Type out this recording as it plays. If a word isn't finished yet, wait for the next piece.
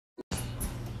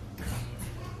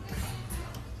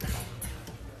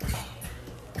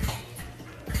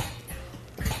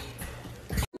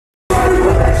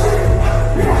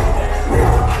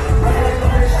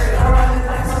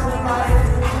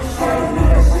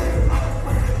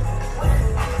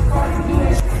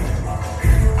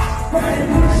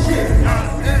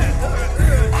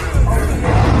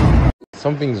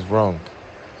something's wrong.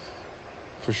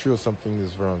 For sure, something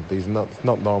is wrong. It's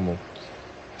not normal.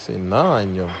 I say, nah,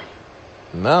 yo.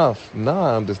 Nah,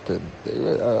 I understand.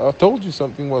 I told you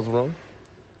something was wrong.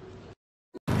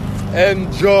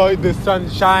 Enjoy the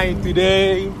sunshine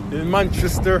today in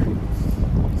Manchester.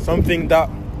 Something that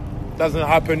doesn't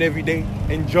happen every day.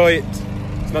 Enjoy it.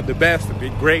 It's not the best, a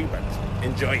bit great, but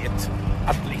enjoy it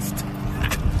at least.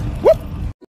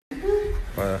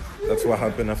 That's what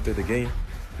happened after the game.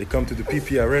 They come to the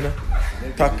PP Arena.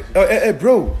 Talk. Hey,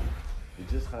 bro. You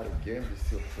just had a game. You're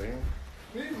still playing.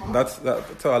 That's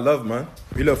how I love, man.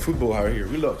 We love football out here.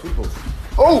 We love football.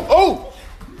 Oh!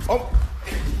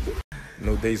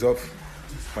 No days off.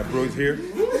 My bro is here.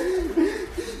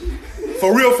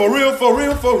 For real.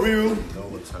 No,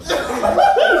 what time?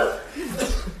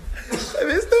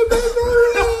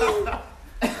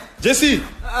 Jesse.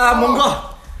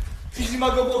 뭔가.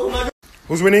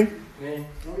 Who's winning? 네.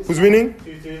 Who's winning?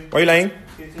 Why are you lying?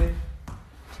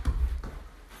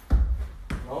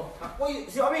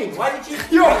 I mean, why did you?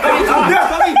 No,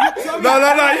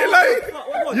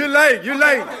 you lying.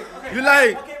 You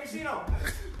lying. Okay, we see now.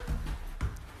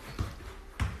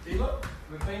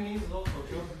 We're playing these low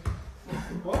social.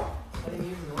 What? Playing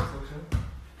these low social.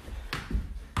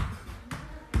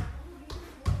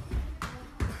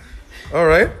 All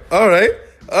right.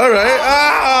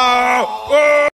 Ah! Oh!